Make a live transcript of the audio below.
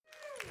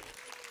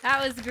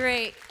That was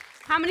great.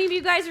 How many of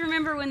you guys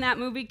remember when that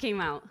movie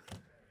came out?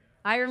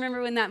 I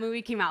remember when that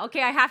movie came out.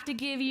 Okay, I have to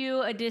give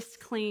you a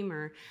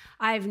disclaimer.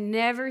 I've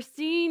never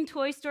seen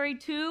Toy Story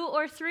 2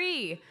 or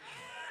 3.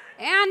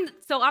 And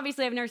so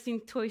obviously I've never seen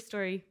Toy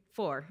Story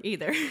 4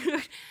 either.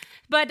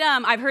 But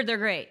I've heard they're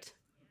great.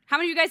 How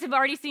many of you guys have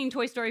already seen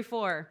Toy Story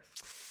 4?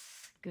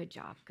 Good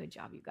job,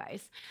 you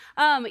guys.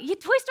 Yeah, Toy Story 1,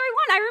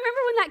 I remember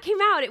when that came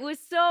out. It was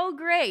so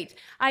great.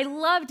 I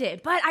loved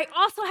it. But I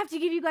also have to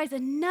give you guys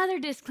another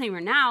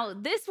disclaimer. Now,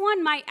 this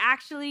one might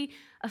actually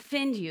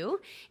offend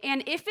you.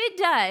 And if it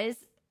does,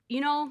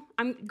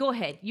 go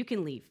ahead. You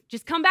can leave.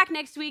 Just come back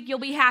next week. You'll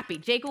be happy.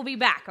 Jake will be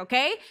back,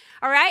 okay?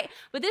 All right?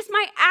 But this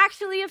might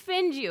actually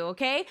offend you,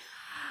 okay?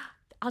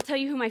 I'll tell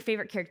you who my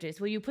favorite character is.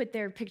 Will you put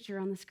their picture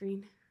on the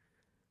screen?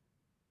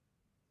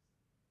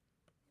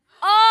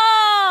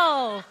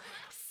 Oh!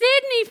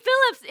 Sydney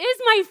Phillips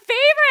is my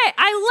favorite.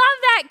 I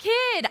love that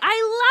kid.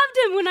 I loved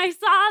him when I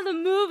saw the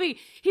movie.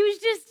 He was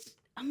just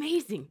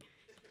amazing.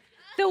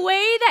 The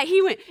way that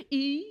he went,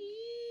 ew,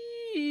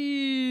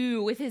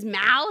 with his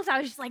mouth,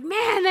 I was just like,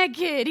 man, that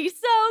kid, he's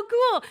so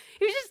cool.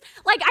 He was just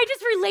like, I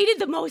just related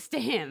the most to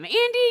him.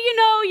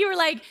 Andy, you were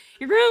like,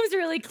 your room's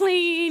really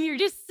clean. You're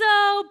just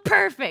so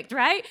perfect,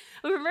 right?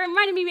 It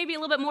reminded me maybe a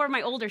little bit more of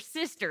my older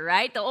sister,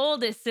 right? The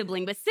oldest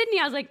sibling. But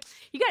Sydney, I was like,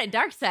 you got a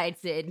dark side,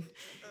 Sid.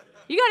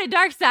 You got a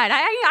dark side.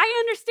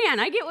 I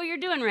understand. I get what you're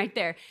doing right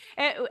there.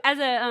 As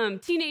a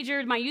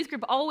teenager, my youth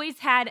group always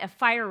had a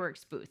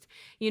fireworks booth,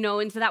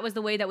 and so that was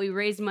the way that we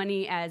raised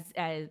money as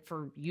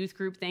for youth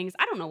group things.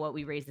 I don't know what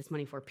we raised this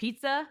money for.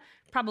 Pizza?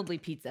 Probably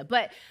pizza.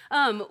 But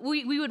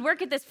we would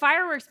work at this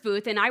fireworks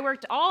booth, and I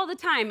worked all the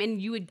time,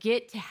 and you would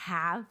get to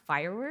have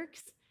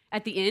fireworks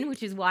at the end,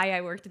 which is why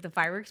I worked at the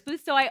fireworks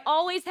booth. So I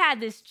always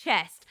had this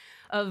chest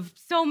of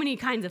so many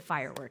kinds of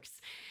fireworks.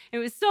 It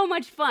was so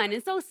much fun.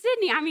 And so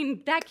Sydney,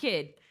 that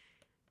kid,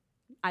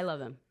 I love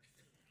him.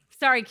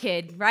 Sorry,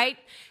 kid, right?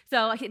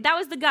 So that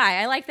was the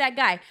guy. I like that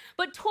guy.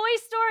 But Toy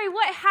Story,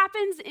 what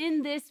happens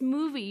in this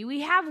movie?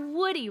 We have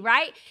Woody,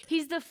 right?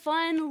 He's the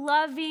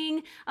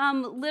fun-loving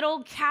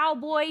little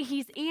cowboy.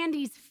 He's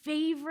Andy's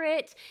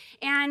favorite.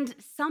 And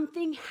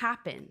something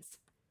happens,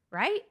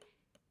 right?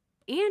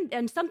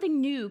 And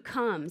something new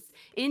comes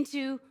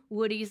into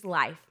Woody's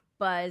life.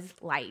 Buzz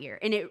Lightyear.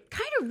 And it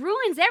kind of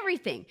ruins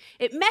everything.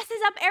 It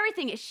messes up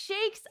everything. It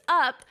shakes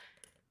up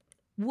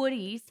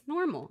Woody's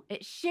normal.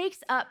 It shakes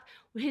up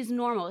his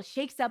normal. It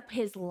shakes up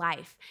his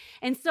life.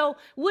 And so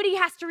Woody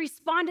has to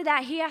respond to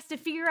that. He has to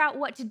figure out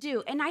what to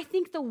do. And I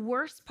think the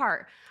worst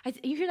part,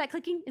 you hear that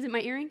clicking? Is it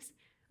my earrings?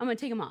 I'm going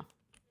to take them off,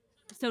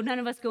 so none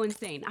of us go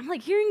insane. I'm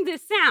like hearing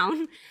this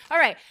sound. All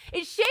right.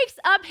 It shakes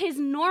up his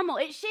normal.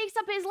 It shakes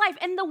up his life.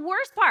 And the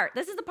worst part,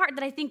 this is the part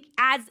that I think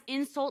adds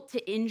insult to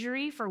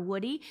injury for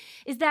Woody,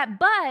 is that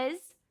Buzz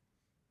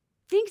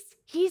thinks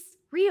he's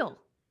real,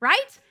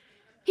 right?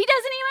 He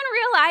doesn't even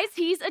realize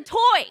he's a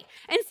toy.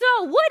 And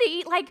so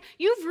Woody,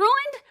 you've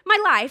ruined my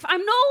life.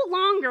 I'm no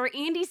longer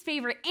Andy's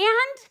favorite,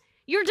 and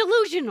you're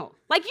delusional.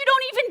 You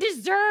don't even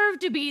deserve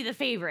to be the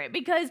favorite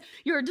because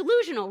you're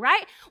delusional,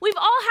 right? We've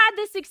all had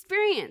this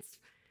experience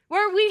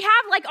where we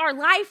have our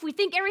life, we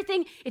think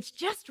everything, it's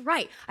just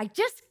right. I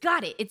just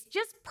got it. It's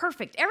just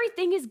perfect.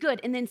 Everything is good.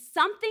 And then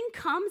something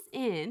comes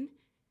in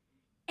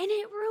and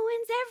it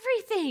ruins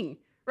everything,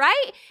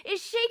 right? It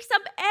shakes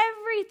up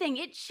everything.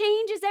 It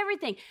changes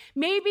everything.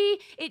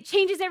 Maybe it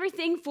changes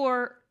everything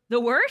for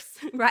the worse,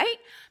 right?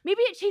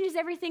 Maybe it changes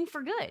everything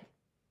for good.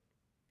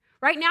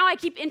 Right now, I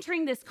keep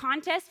entering this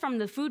contest from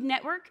the Food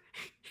Network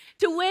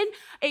to win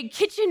a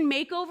kitchen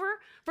makeover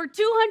for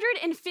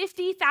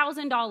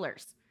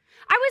 $250,000.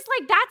 I was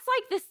like, that's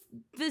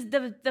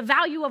the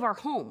value of our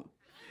home.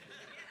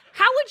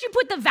 How would you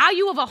put the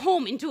value of a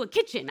home into a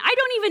kitchen? I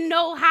don't even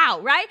know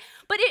how, right?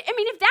 But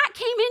if that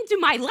came into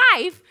my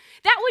life,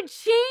 that would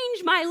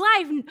change my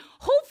life,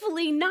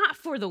 hopefully not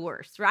for the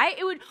worse, right?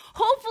 It would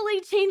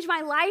hopefully change my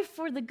life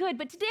for the good.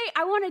 But today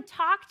I want to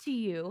talk to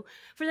you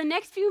for the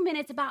next few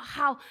minutes about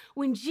how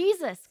when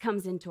Jesus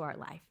comes into our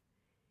life,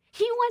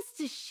 he wants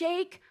to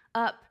shake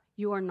up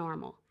your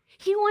normal.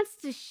 He wants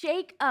to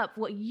shake up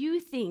what you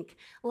think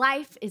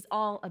life is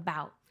all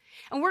about.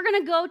 And we're going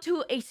to go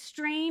to a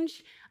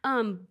strange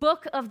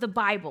book of the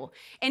Bible.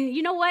 And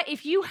you know what?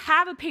 If you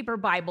have a paper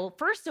Bible,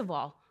 first of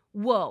all,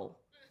 whoa.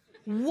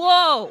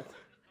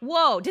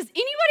 Did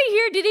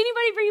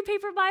anybody bring a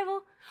paper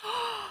Bible?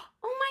 Oh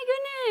my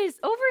goodness,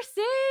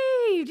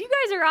 Oversaved. You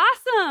guys are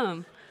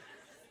awesome.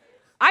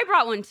 I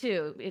brought one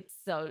too. It's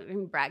so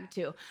brag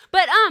too.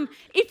 But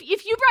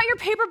if you brought your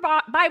paper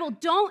Bible,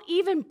 don't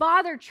even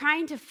bother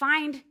trying to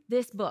find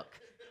this book.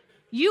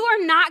 You are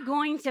not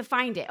going to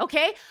find it,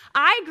 okay?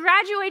 I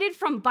graduated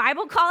from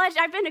Bible college.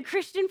 I've been a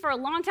Christian for a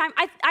long time.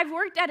 I've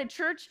worked at a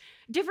church,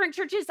 different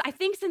churches, I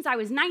think since I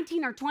was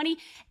 19 or 20.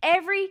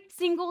 Every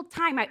single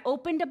time I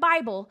opened a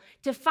Bible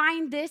to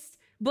find this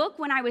book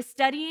when I was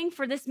studying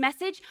for this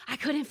message, I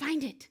couldn't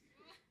find it.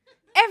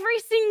 Every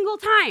single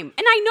time.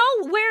 And I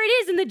know where it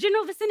is in the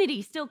general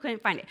vicinity. Still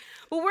couldn't find it.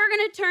 But we're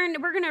going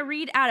to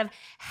read out of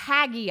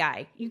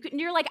Haggai.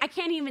 You're like, I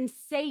can't even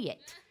say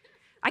it.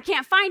 I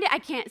can't find it. I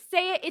can't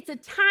say it. It's a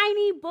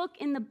tiny book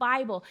in the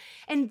Bible.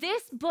 And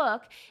this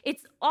book,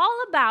 it's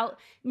all about,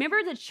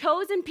 remember the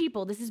chosen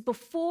people. This is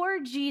before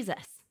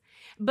Jesus.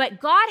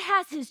 But God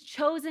has his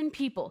chosen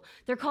people.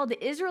 They're called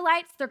the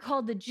Israelites. They're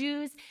called the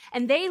Jews.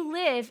 And they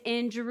live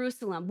in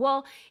Jerusalem.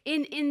 Well,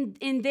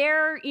 in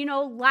their,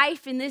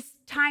 life in this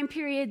time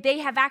period, they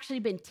have actually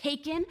been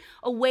taken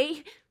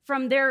away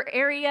from their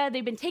area.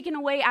 They've been taken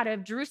away out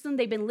of Jerusalem.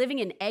 They've been living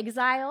in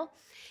exile.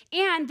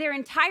 And their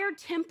entire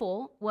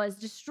temple was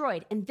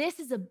destroyed. And this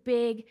is a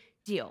big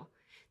deal.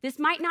 This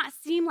might not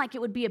seem like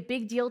it would be a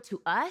big deal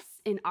to us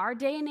in our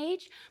day and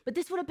age, but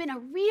this would have been a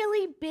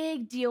really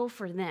big deal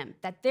for them,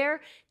 that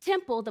their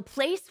temple, the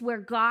place where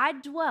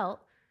God dwelt,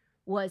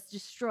 was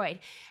destroyed.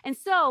 And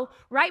so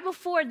right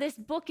before this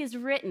book is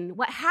written,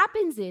 what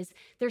happens is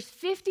there's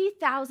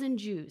 50,000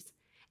 Jews,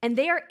 and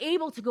they are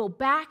able to go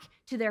back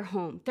to their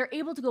home. They're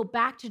able to go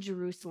back to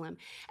Jerusalem.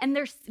 And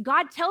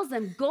God tells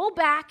them, go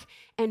back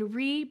and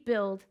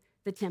rebuild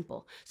the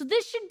temple. So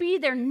this should be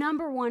their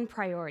number one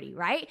priority,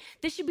 right?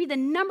 This should be the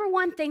number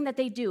one thing that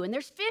they do. And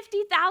there's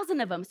 50,000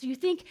 of them. So you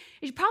think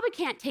it probably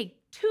can't take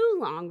too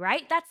long,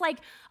 right? That's like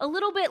a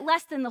little bit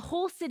less than the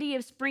whole city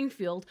of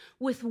Springfield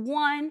with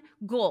one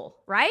goal,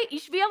 right? You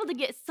should be able to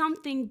get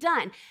something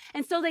done.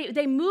 And so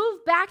they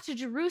move back to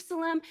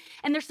Jerusalem,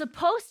 and they're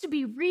supposed to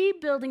be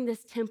rebuilding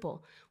this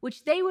temple,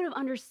 which they would have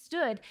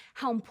understood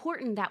how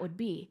important that would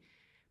be.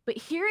 But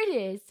here it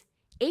is,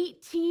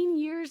 18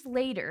 years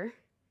later,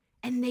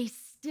 and they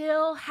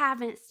still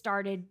haven't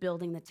started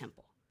building the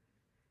temple.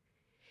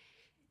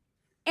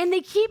 And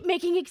they keep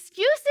making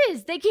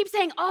excuses. They keep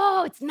saying,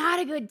 oh, it's not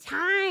a good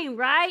time,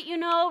 right?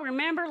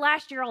 Remember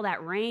last year, all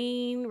that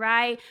rain,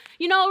 right?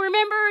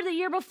 Remember the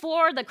year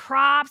before, the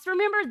crops.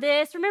 Remember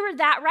this, remember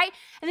that, right?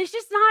 And it's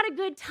just not a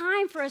good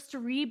time for us to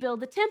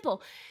rebuild the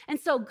temple. And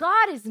so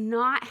God is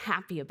not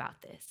happy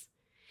about this.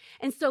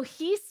 And so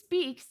he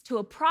speaks to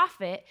a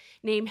prophet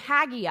named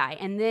Haggai.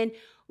 And then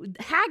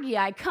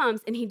Haggai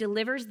comes and he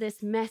delivers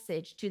this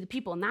message to the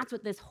people. And that's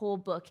what this whole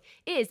book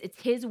is.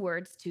 It's his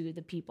words to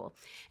the people.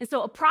 And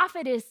so a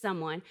prophet is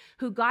someone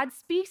who God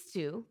speaks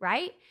to,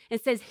 right? And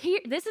says, here,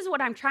 this is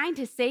what I'm trying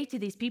to say to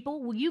these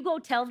people. Will you go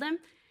tell them?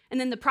 And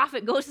then the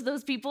prophet goes to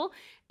those people.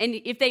 And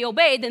if they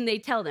obey, then they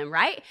tell them,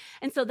 right?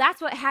 And so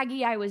that's what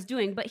Haggai was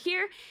doing. But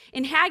here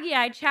in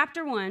Haggai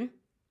chapter 1,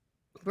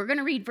 we're going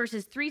to read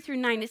verses 3 through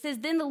 9. It says,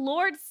 then the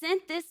Lord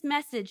sent this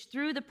message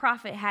through the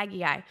prophet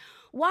Haggai.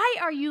 Why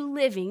are you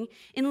living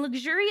in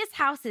luxurious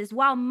houses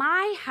while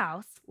my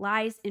house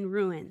lies in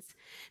ruins?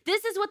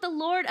 This is what the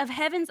Lord of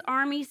heaven's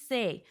armies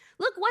say.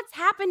 Look what's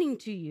happening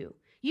to you.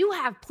 You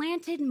have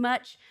planted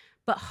much,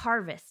 but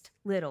harvest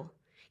little.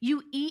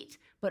 You eat,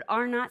 but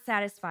are not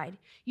satisfied.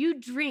 You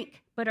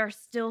drink, but are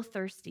still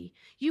thirsty.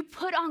 You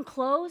put on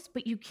clothes,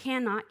 but you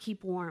cannot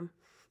keep warm.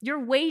 Your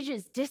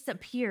wages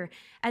disappear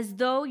as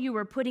though you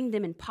were putting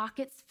them in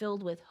pockets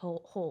filled with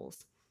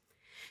holes.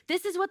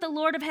 This is what the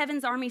Lord of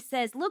heaven's army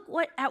says. Look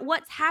at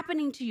what's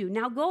happening to you.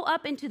 Now go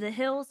up into the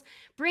hills,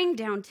 bring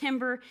down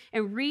timber,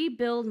 and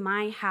rebuild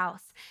my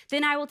house.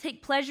 Then I will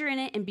take pleasure in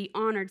it and be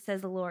honored,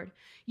 says the Lord.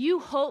 You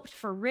hoped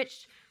for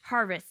rich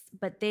harvests,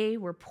 but they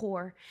were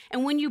poor.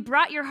 And when you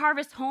brought your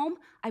harvest home,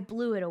 I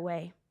blew it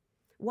away.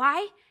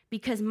 Why?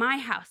 Because my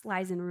house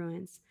lies in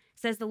ruins,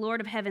 says the Lord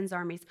of heaven's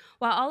armies,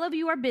 while all of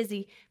you are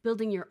busy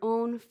building your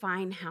own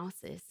fine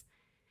houses.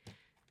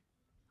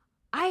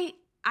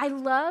 I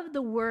love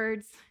the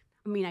words.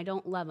 I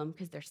don't love them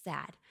because they're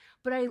sad,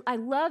 but I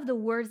love the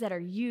words that are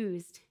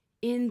used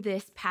in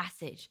this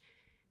passage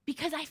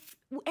because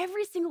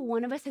every single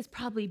one of us has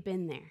probably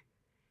been there.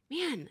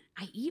 Man,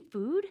 I eat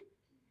food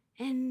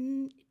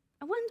and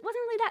I wasn't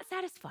really that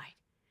satisfied.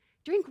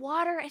 Drink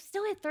water, I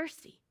still get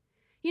thirsty.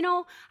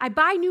 I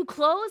buy new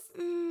clothes,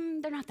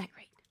 they're not that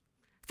great.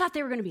 Thought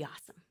they were going to be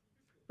awesome,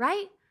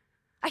 right?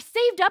 I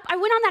saved up, I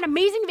went on that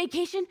amazing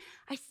vacation,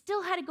 I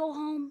still had to go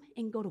home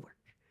and go to work.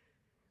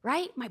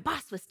 Right? My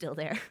boss was still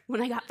there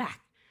when I got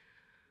back.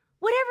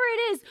 Whatever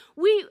it is,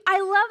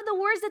 I love the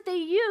words that they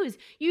use.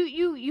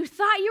 You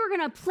thought you were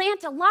going to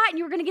plant a lot and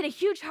you were going to get a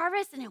huge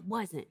harvest, and it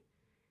wasn't.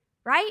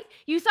 Right?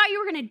 You thought you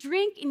were going to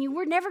drink and you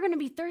were never going to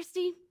be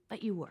thirsty,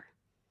 but you were.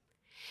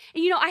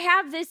 And I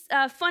have this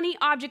funny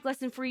object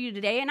lesson for you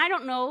today, and I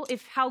don't know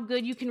how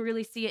good you can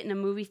really see it in a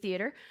movie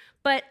theater,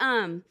 but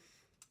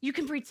you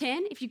can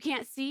pretend. If you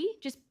can't see,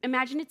 just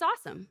imagine it's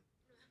awesome.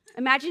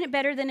 Imagine it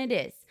better than it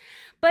is.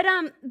 But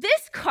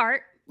this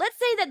cart, let's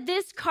say that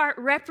this cart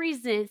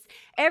represents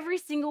every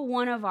single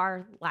one of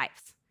our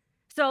lives.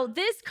 So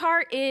this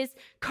cart is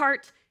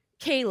cart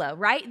Kayla,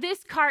 right?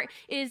 This cart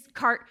is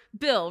cart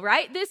Bill,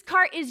 right? This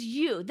cart is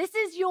you. This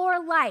is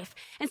your life.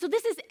 And so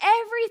this is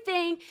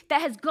everything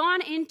that has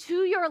gone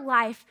into your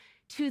life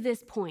to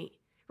this point,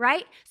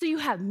 right? So you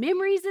have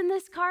memories in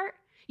this cart.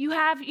 You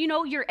have,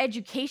 your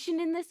education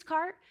in this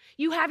cart.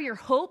 You have your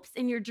hopes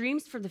and your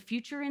dreams for the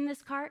future in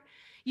this cart.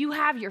 You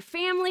have your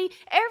family,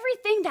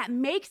 everything that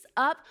makes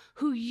up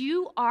who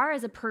you are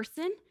as a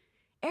person,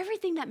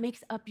 everything that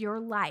makes up your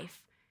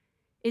life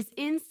is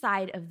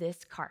inside of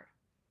this cart.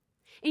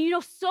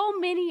 And so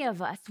many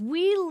of us,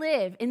 we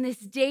live in this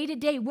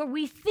day-to-day where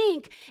we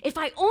think, if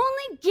I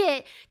only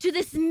get to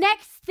this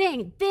next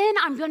thing, then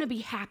I'm going to be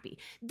happy.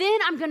 Then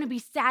I'm going to be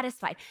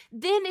satisfied.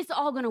 Then it's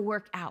all going to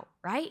work out,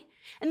 right?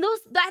 And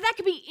that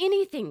could be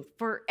anything.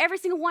 For every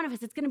single one of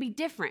us, it's going to be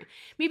different.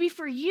 Maybe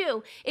for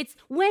you, it's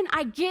when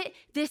I get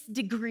this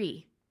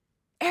degree,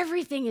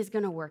 everything is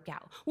going to work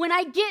out. When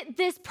I get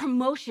this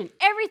promotion,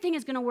 everything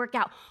is going to work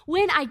out.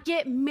 When I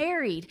get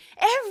married,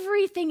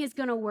 everything is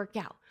going to work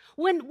out.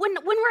 When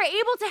we're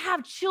able to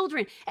have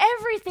children,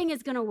 everything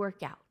is going to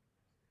work out,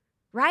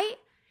 right?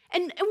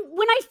 And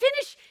when I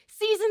finish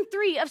season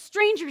 3 of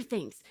Stranger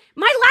Things,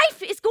 my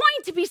life is going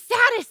to be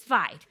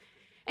satisfied.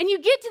 And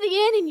you get to the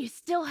end and you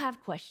still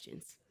have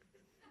questions.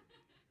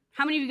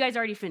 How many of you guys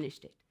already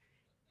finished it?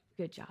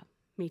 Good job.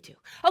 Me too.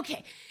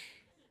 Okay.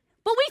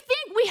 But we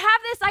think we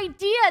have this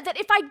idea that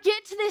if I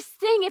get to this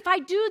thing, if I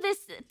do this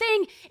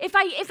thing, if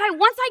I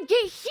once I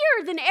get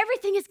here, then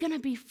everything is going to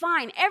be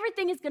fine.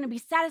 Everything is going to be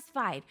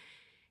satisfied.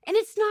 And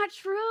it's not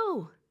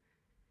true.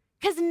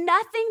 Because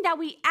nothing that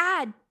we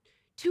add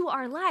to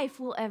our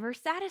life will ever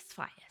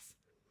satisfy us.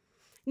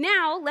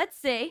 Now, let's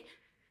say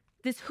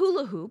this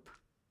hula hoop.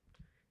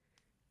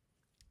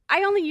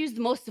 I only use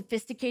the most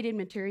sophisticated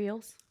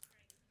materials,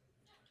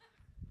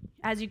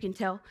 as you can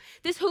tell.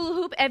 This hula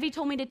hoop, Evie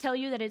told me to tell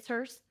you that it's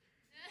hers.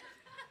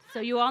 So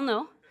you all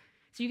know.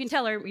 So you can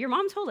tell her, your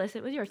mom told us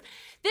it was yours.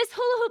 This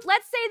hula hoop,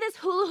 let's say this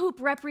hula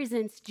hoop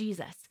represents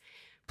Jesus.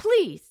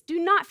 Please do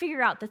not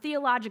figure out the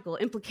theological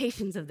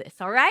implications of this,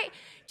 all right?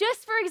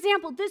 Just for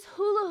example, this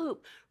hula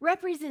hoop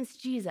represents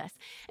Jesus.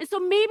 And so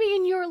maybe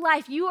in your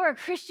life, you are a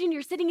Christian,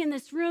 you're sitting in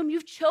this room,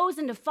 you've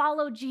chosen to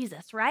follow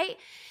Jesus, right?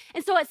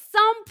 And so at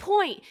some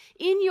point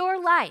in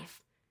your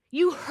life,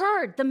 you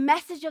heard the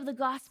message of the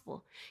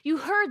gospel. You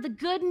heard the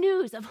good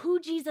news of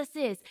who Jesus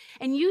is,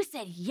 and you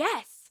said,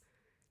 yes.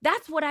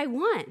 That's what I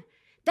want.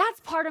 That's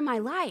part of my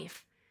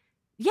life.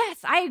 Yes,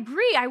 I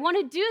agree. I want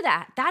to do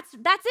that. That's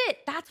it.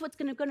 That's what's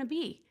going to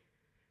be,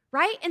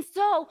 right? And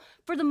so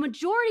for the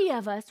majority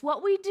of us,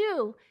 what we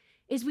do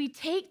is we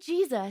take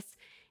Jesus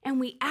and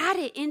we add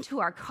it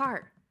into our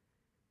cart.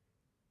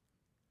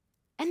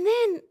 And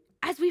then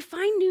as we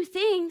find new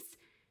things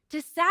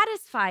to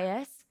satisfy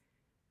us,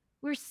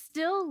 we're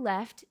still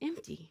left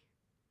empty.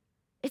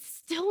 It's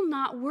still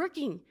not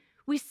working.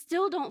 We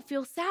still don't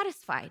feel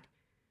satisfied.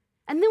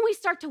 And then we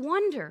start to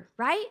wonder,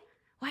 right?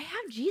 Well, I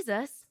have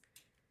Jesus,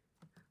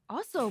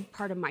 also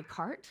part of my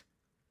cart.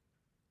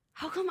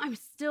 How come I'm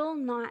still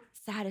not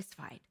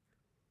satisfied?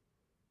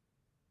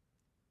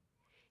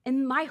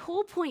 And my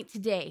whole point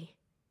today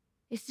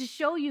is to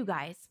show you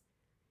guys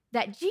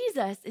that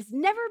Jesus has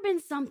never been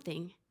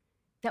something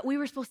that we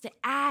were supposed to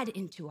add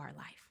into our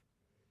life.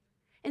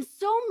 And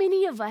so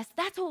many of us,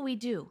 that's what we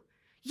do.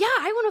 Yeah,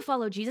 I want to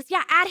follow Jesus.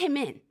 Yeah, add him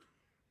in.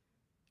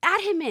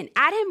 Add him in.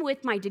 Add him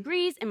with my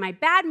degrees and my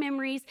bad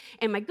memories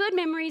and my good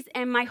memories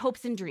and my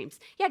hopes and dreams.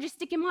 Yeah, just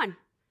stick him on.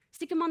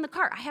 Stick him on the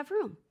cart. I have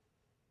room,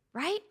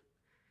 right?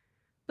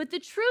 But the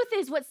truth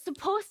is what's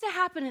supposed to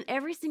happen in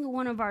every single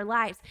one of our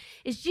lives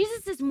is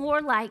Jesus is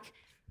more like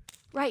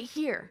right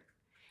here.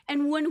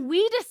 And when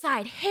we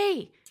decide,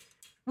 hey,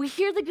 we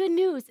hear the good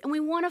news and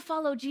we want to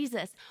follow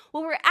Jesus,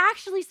 what we're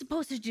actually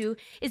supposed to do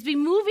is be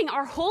moving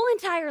our whole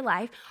entire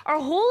life, our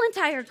whole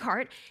entire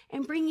cart,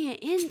 and bringing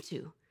it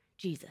into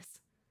Jesus.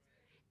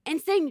 And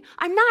saying,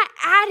 I'm not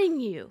adding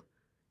you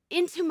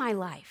into my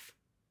life.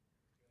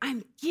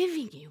 I'm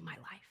giving you my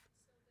life.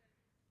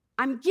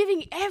 I'm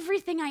giving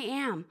everything I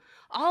am.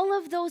 All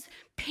of those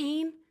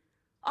pain,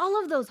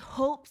 all of those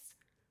hopes,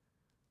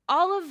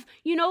 all of,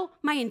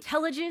 my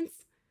intelligence,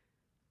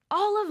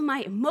 all of my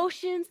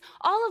emotions,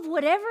 all of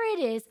whatever it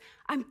is,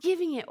 I'm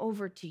giving it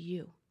over to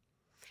you.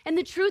 And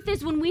the truth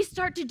is, when we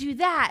start to do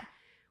that,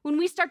 when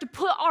we start to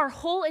put our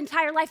whole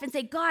entire life and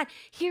say, God,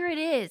 here it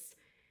is.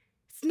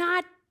 It's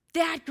not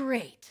that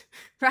great,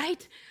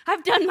 right?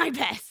 I've done my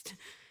best.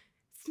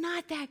 It's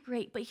not that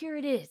great, but here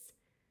it is.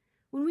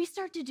 When we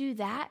start to do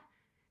that,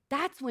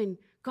 that's when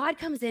God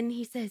comes in and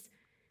he says,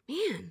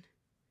 man,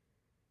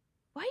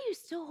 why are you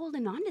still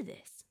holding on to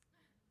this?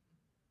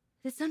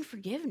 This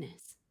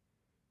unforgiveness.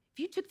 If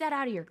you took that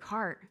out of your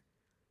cart,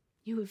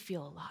 you would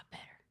feel a lot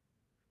better.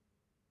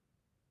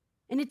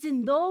 And it's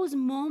in those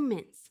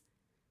moments,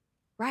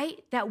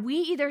 right, that we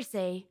either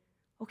say,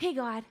 okay,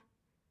 God,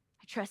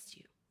 I trust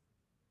you.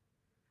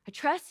 I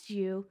trust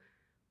you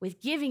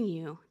with giving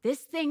you this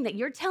thing that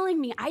you're telling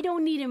me I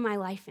don't need in my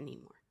life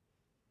anymore.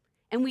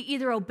 And we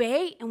either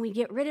obey and we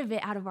get rid of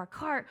it out of our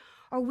cart,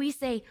 or we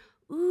say,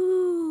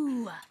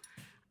 ooh,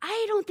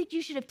 I don't think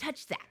you should have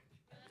touched that.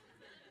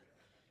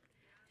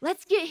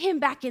 Let's get him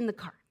back in the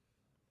cart.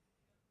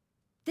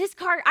 This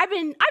cart, I've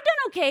done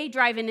okay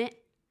driving it.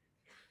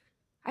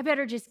 I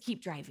better just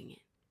keep driving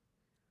it.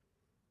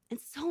 And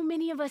so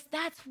many of us,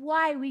 that's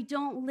why we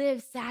don't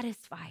live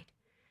satisfied.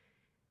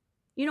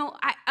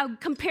 I'm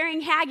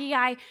comparing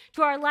Haggai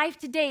to our life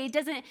today. It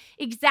doesn't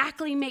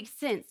exactly make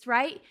sense,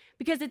 right?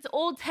 Because it's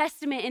Old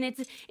Testament and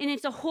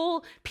it's a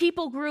whole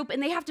people group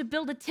and they have to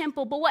build a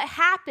temple. But what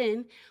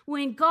happened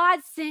when God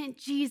sent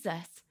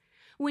Jesus?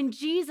 when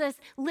Jesus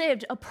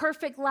lived a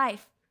perfect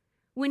life,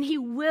 when he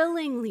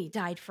willingly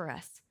died for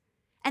us,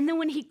 and then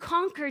when he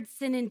conquered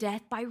sin and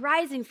death by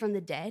rising from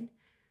the dead,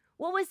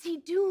 what was he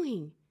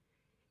doing?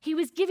 He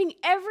was giving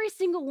every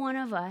single one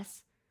of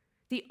us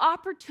the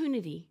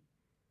opportunity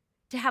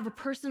to have a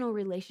personal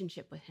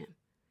relationship with him,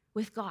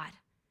 with God.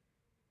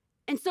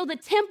 And so the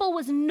temple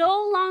was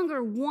no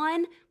longer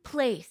one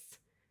place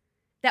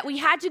that we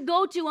had to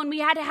go to and we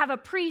had to have a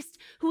priest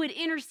who would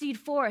intercede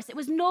for us. It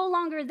was no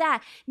longer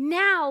that.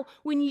 Now,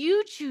 when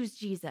you choose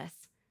Jesus,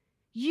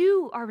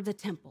 you are the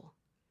temple.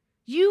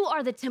 You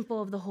are the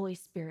temple of the Holy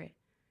Spirit.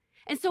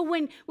 And so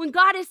when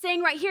God is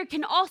saying right here,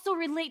 can also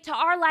relate to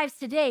our lives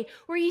today,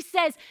 where he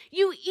says,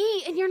 you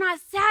eat and you're not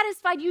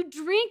satisfied. You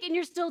drink and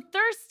you're still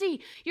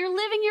thirsty. You're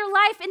living your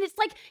life and it's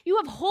like you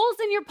have holes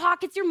in your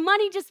pockets. Your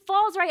money just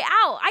falls right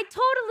out. I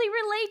totally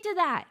relate to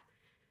that.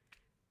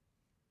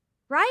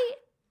 Right?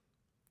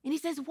 And he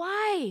says,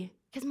 why?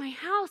 Because my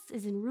house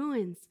is in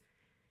ruins.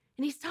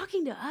 And he's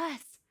talking to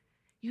us.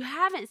 You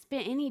haven't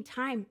spent any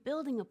time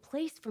building a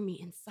place for me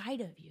inside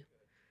of you.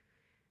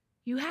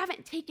 You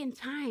haven't taken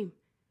time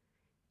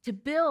to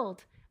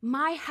build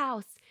my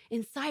house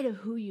inside of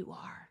who you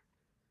are.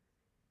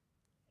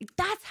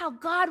 That's how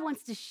God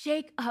wants to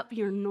shake up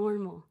your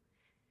normal.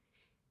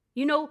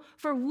 You know,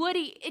 for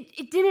Woody,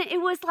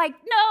 it was like,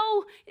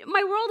 no,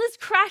 my world is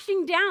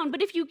crashing down.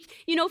 But if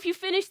you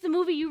finish the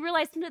movie, you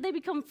realize they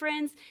become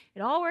friends.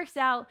 It all works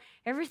out.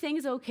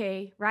 Everything's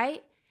okay,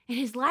 right? And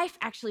his life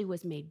actually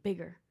was made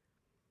bigger.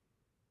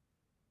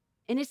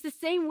 And it's the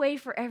same way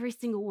for every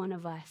single one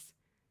of us.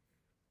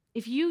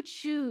 If you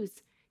choose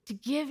to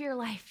give your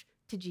life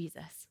to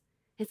Jesus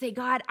and say,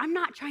 God, I'm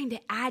not trying to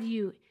add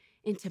you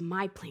into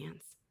my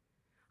plans.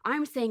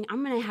 I'm saying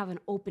I'm going to have an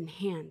open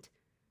hand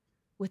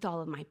with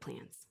all of my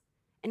plans.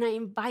 And I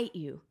invite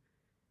you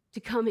to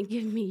come and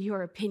give me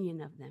your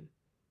opinion of them,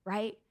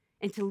 right?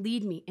 And to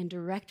lead me and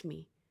direct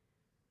me.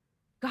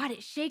 God,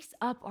 it shakes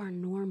up our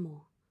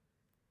normal.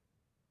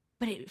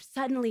 But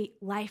suddenly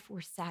life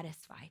we're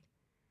satisfied.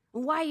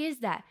 And why is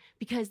that?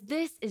 Because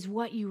this is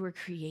what you were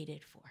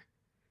created for.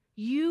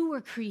 You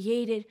were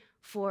created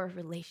for a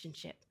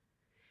relationship.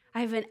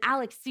 I have an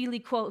Alex Seeley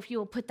quote, if you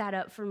will put that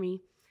up for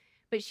me.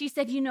 But she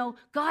said,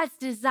 God's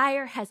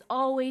desire has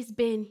always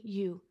been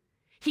you.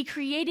 He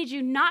created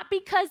you not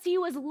because he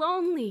was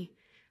lonely,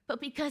 but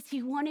because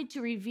he wanted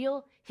to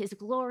reveal his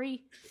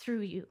glory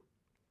through you.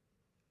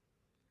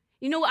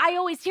 I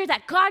always hear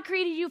that God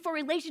created you for a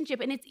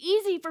relationship, and it's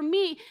easy for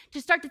me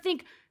to start to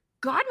think,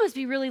 God must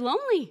be really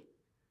lonely,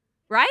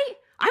 right?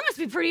 I must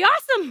be pretty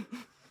awesome.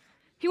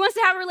 He wants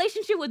to have a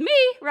relationship with me,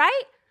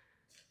 right?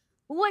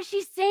 What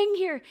she's saying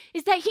here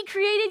is that he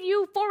created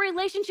you for a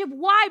relationship.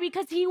 Why?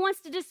 Because he wants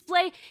to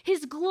display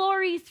his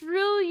glory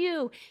through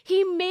you.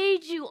 He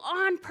made you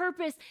on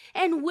purpose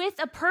and with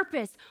a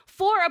purpose,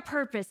 for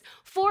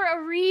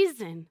a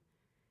reason.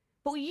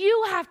 But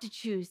you have to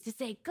choose to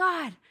say,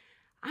 God,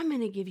 I'm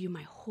going to give you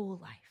my whole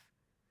life.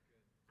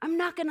 I'm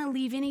not going to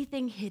leave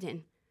anything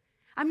hidden.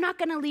 I'm not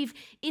going to leave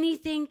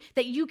anything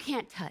that you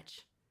can't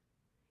touch.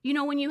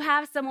 When you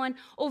have someone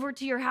over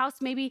to your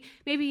house, maybe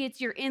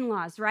it's your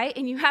in-laws, right?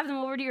 And you have them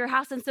over to your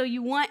house, and so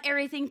you want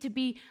everything to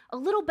be a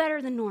little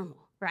better than normal,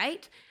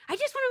 right? I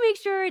just want to make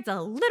sure it's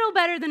a little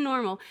better than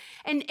normal.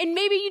 And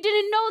maybe you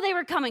didn't know they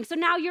were coming, so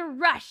now you're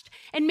rushed.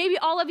 And maybe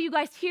all of you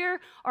guys here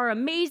are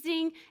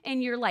amazing,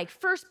 and you're like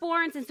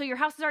firstborns, and so your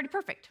house is already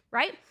perfect,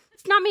 right?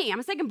 It's not me. I'm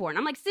a secondborn.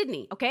 I'm like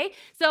Sydney, okay?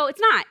 So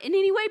it's not in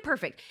any way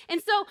perfect.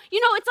 And so,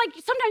 it's like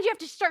sometimes you have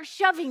to start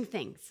shoving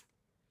things.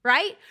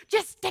 Right?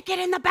 Just stick it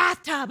in the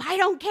bathtub. I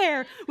don't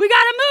care. We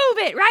got to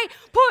move it, right?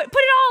 Put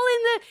it all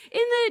in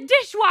the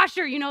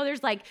dishwasher.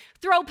 There's like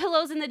throw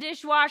pillows in the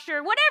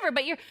dishwasher, whatever,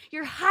 but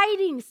you're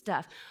hiding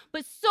stuff.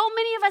 But so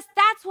many of us,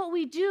 that's what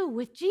we do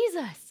with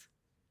Jesus.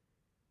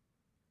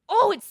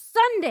 Oh, it's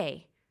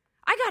Sunday.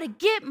 I got to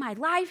get my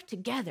life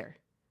together.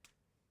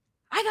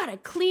 I got to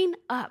clean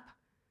up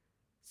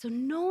so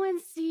no one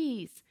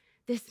sees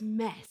this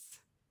mess.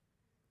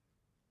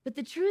 But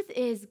the truth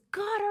is,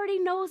 God already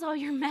knows all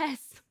your mess.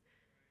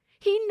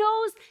 He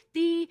knows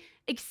the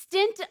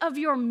extent of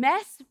your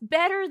mess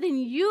better than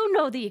you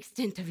know the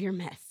extent of your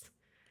mess.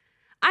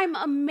 I'm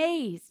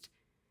amazed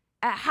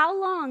at how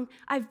long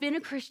I've been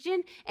a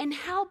Christian and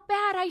how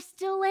bad I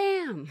still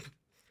am,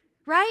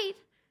 right?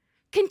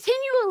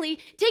 Continually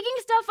taking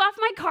stuff off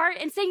my cart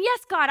and saying,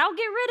 yes, God, I'll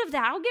get rid of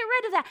that. I'll get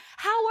rid of that.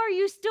 How are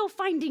you still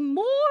finding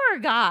more,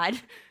 God?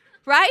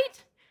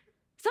 Right?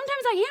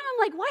 Sometimes I am.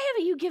 I'm like, why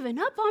haven't you given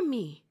up on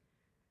me?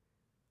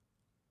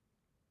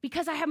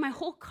 Because I have my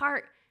whole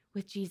cart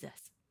with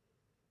Jesus.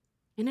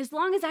 And as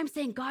long as I'm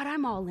saying, God,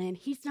 I'm all in,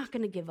 he's not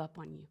going to give up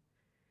on you.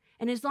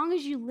 And as long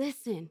as you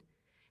listen,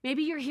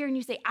 maybe you're here and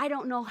you say, I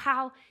don't know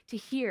how to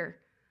hear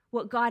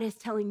what God is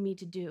telling me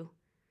to do.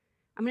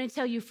 I'm going to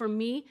tell you, for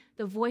me,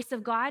 the voice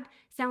of God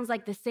sounds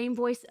like the same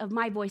voice of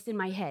my voice in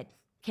my head,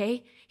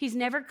 okay? He's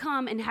never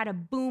come and had a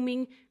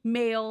booming,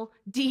 male,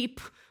 deep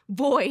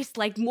voice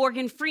like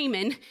Morgan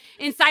Freeman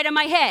inside of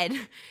my head.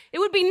 It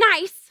would be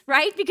nice,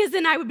 right? Because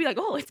then I would be like,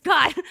 oh, it's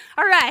God.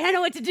 All right, I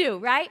know what to do,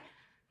 right?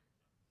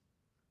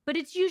 but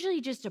it's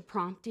usually just a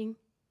prompting.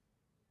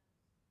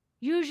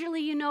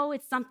 Usually,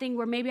 it's something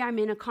where maybe I'm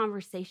in a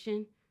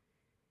conversation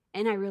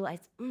and I realize,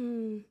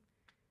 we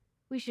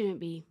shouldn't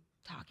be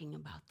talking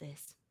about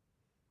this.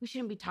 We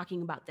shouldn't be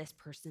talking about this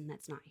person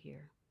that's not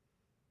here,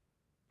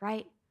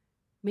 right?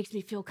 Makes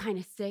me feel kind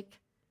of sick,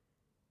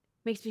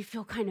 makes me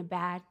feel kind of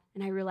bad,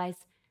 and I realize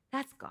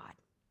that's God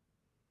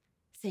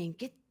saying,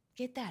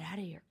 get that out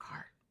of your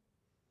cart.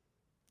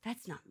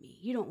 That's not me.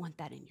 You don't want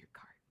that in your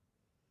cart.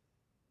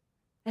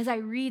 As I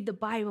read the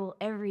Bible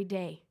every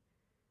day,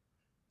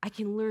 I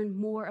can learn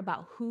more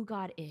about who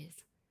God is,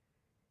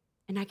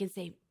 and I can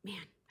say, man,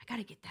 I got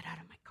to get that out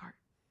of my cart.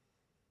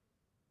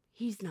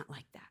 He's not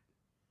like that.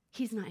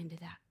 He's not into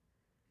that.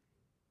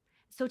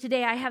 So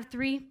today I have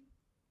 3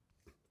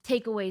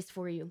 takeaways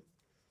for you,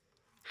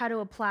 how to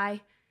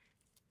apply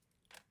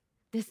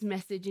this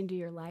message into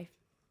your life.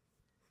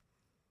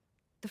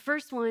 The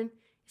first one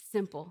is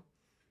simple.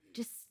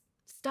 Just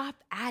stop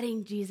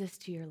adding Jesus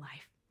to your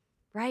life,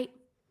 right?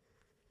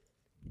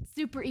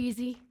 Super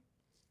easy.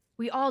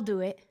 We all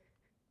do it.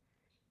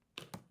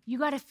 You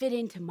got to fit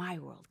into my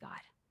world, God.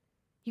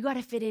 You got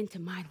to fit into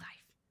my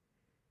life.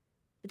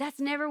 But that's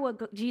never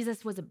what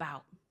Jesus was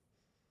about.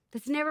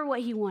 That's never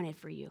what he wanted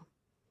for you.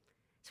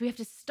 So we have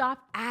to stop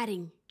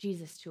adding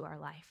Jesus to our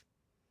life.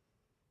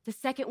 The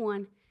second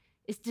one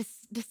is to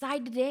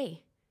decide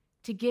today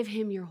to give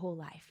him your whole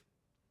life.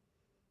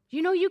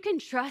 You can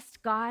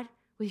trust God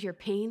with your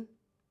pain.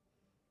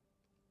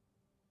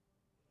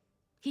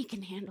 He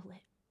can handle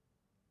it.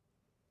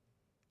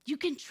 You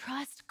can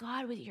trust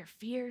God with your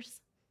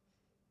fears.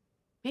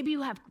 Maybe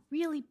you have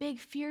really big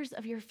fears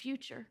of your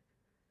future.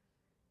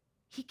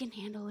 He can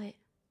handle it.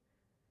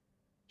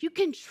 You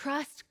can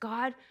trust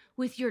God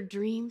with your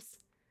dreams.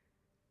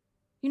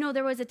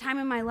 There was a time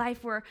in my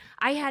life where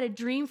I had a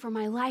dream for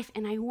my life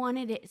and I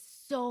wanted it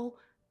so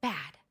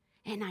bad.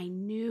 And I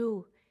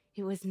knew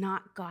it was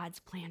not God's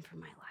plan for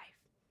my life.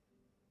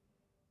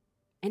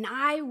 And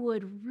I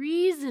would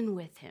reason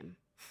with him.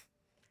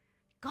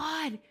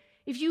 God,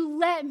 if you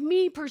let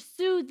me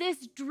pursue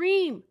this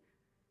dream,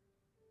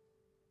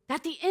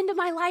 at the end of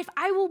my life,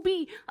 I will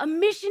be a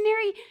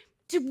missionary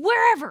to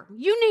wherever,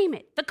 you name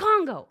it, the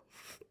Congo.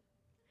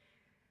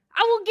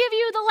 I will give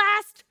you the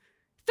last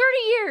 30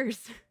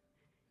 years.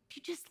 If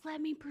you just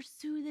let me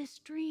pursue this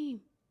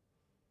dream.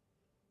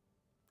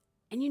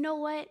 And you know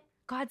what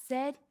God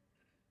said?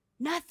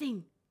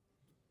 Nothing.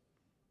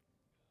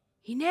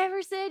 He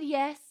never said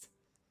yes.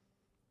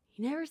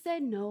 He never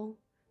said no,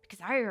 because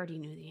I already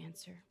knew the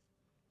answer.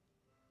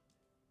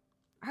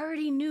 I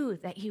already knew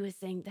that he was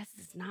saying, this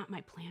is not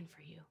my plan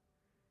for you.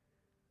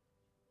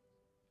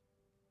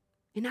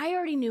 And I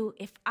already knew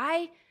if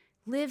I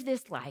live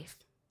this life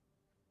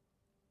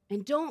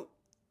and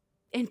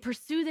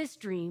pursue this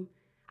dream,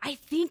 I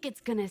think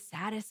it's going to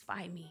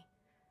satisfy me,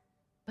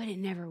 but it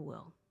never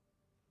will.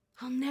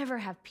 I'll never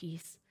have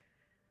peace.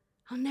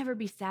 I'll never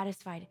be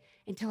satisfied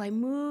until I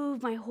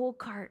move my whole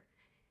cart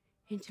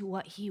into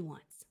what he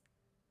wants.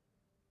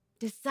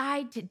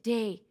 Decide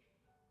today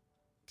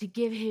to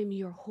give him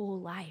your whole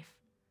life.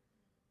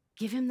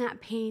 Give him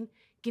that pain,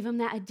 give him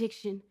that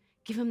addiction,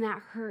 give him that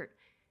hurt,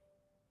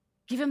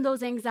 give him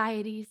those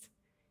anxieties,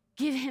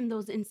 give him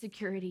those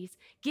insecurities,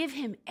 give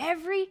him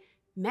every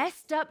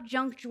messed up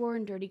junk drawer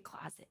and dirty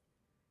closet.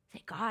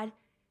 Say, God,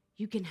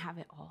 you can have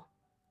it all.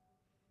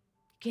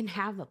 You can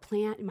have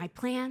my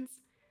plans.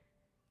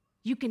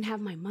 You can have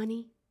my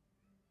money.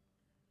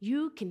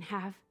 You can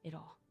have it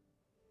all.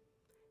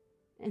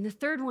 And the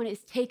third one is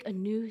take a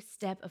new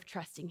step of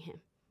trusting him.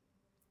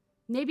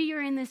 Maybe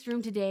you're in this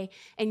room today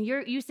and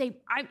you say,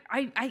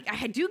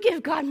 I do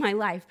give God my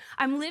life.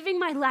 I'm living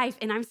my life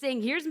and I'm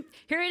saying, here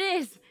it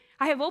is.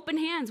 I have open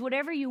hands,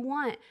 whatever you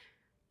want.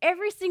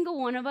 Every single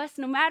one of us,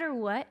 no matter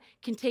what,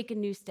 can take a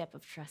new step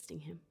of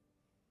trusting him.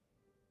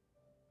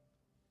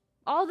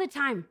 All the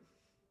time,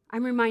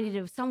 I'm reminded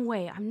of some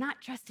way I'm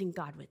not trusting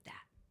God with that.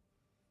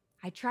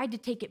 I tried to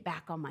take it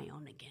back on my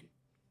own again.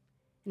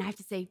 And I have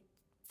to say,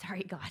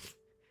 sorry, God,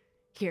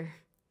 here,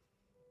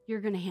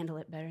 you're going to handle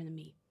it better than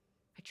me.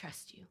 I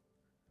trust you.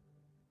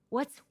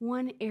 What's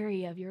one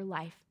area of your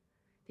life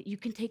that you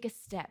can take a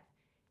step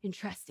in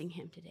trusting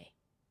him today?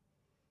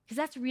 Because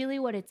that's really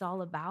what it's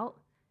all about,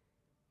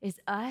 is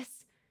us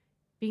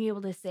being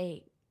able to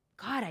say,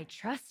 God, I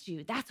trust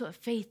you. That's what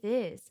faith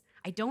is.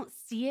 I don't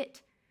see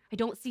it. I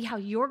don't see how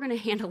you're going to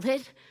handle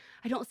it.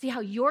 I don't see how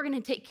you're going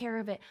to take care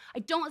of it. I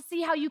don't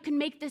see how you can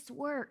make this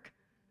work.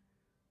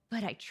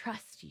 But I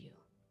trust you.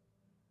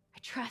 I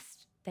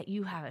trust that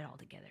you have it all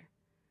together.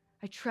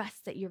 I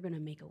trust that you're going to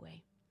make a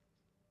way.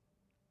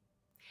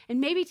 And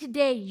maybe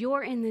today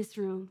you're in this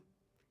room,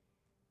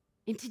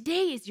 and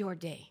today is your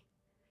day.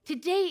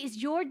 Today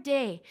is your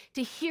day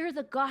to hear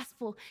the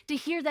gospel, to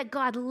hear that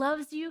God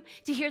loves you,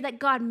 to hear that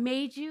God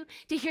made you,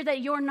 to hear that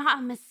you're not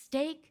a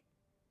mistake,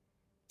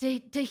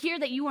 to hear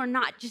that you are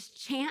not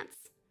just chance,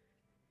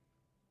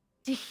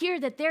 to hear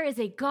that there is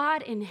a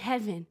God in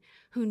heaven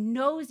who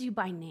knows you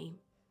by name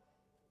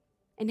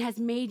and has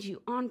made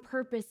you on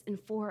purpose and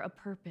for a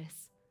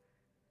purpose.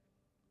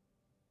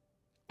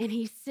 And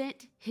he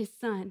sent his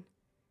son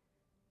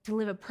to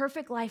live a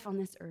perfect life on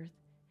this earth,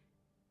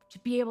 to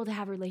be able to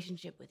have a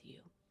relationship with you.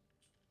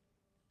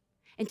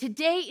 And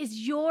today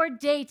is your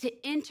day to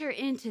enter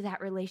into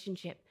that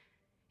relationship.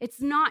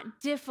 It's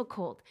not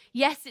difficult.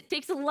 Yes, it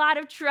takes a lot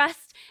of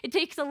trust. It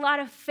takes a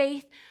lot of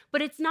faith,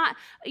 but it's not,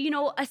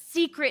 a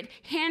secret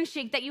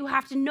handshake that you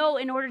have to know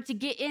in order to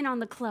get in on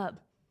the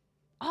club.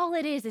 All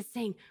it is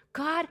saying,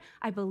 God,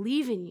 I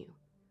believe in you.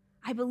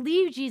 I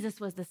believe Jesus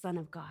was the Son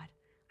of God.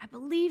 I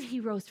believe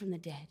he rose from the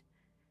dead.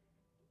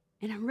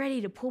 And I'm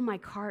ready to pull my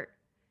cart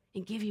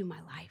and give you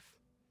my life.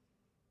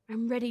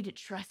 I'm ready to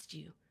trust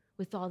you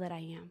with all that I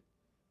am.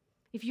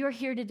 If you're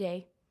here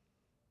today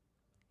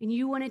and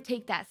you want to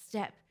take that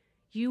step,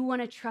 you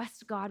want to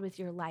trust God with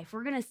your life,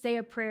 we're going to say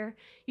a prayer.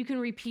 You can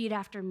repeat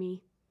after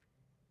me.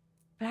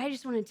 But I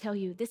just want to tell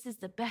you, this is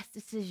the best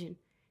decision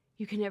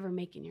you can ever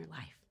make in your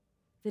life.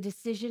 The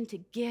decision to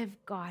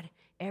give God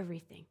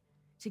everything,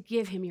 to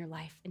give him your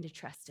life and to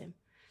trust him.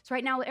 So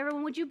right now,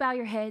 everyone, would you bow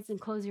your heads and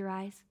close your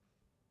eyes?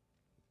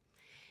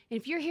 And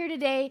if you're here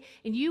today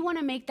and you want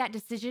to make that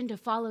decision to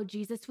follow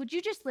Jesus, would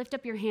you just lift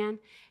up your hand?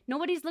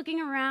 Nobody's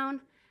looking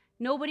around.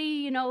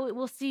 Nobody,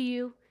 will see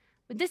you.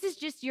 But this is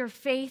just your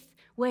faith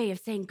way of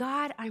saying,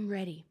 God, I'm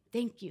ready.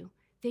 Thank you.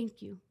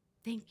 Thank you.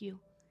 Thank you.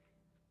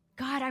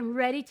 God, I'm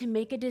ready to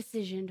make a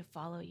decision to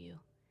follow you.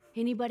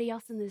 Anybody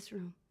else in this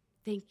room?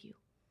 Thank you.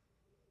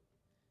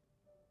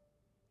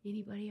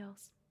 Anybody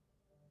else?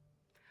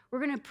 We're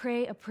going to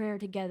pray a prayer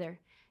together.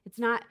 It's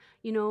not,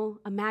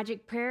 a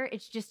magic prayer.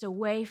 It's just a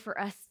way for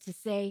us to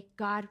say,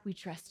 God, we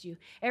trust you.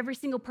 Every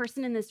single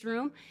person in this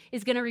room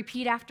is going to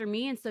repeat after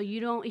me. And so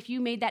if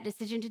you made that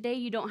decision today,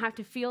 you don't have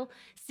to feel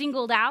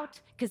singled out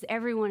because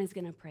everyone is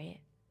going to pray it.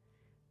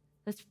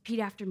 Let's repeat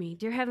after me.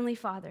 Dear Heavenly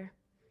Father,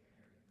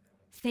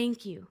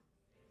 thank you.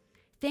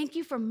 Thank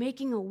you for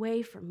making a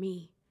way for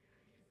me.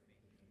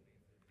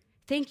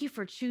 Thank you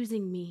for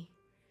choosing me.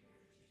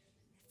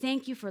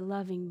 Thank you for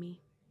loving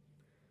me.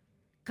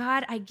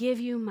 God, I give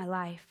you my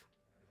life.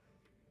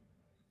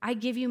 I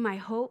give you my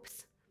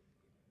hopes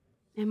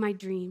and my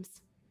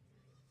dreams.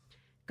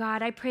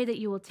 God, I pray that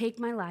you will take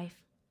my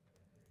life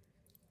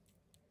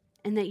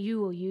and that you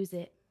will use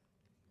it.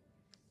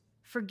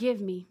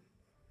 Forgive me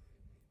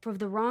for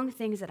the wrong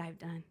things that I've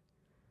done.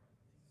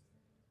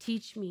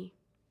 Teach me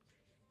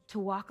to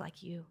walk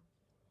like you.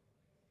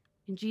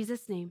 In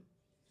Jesus' name,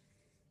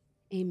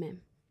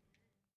 amen.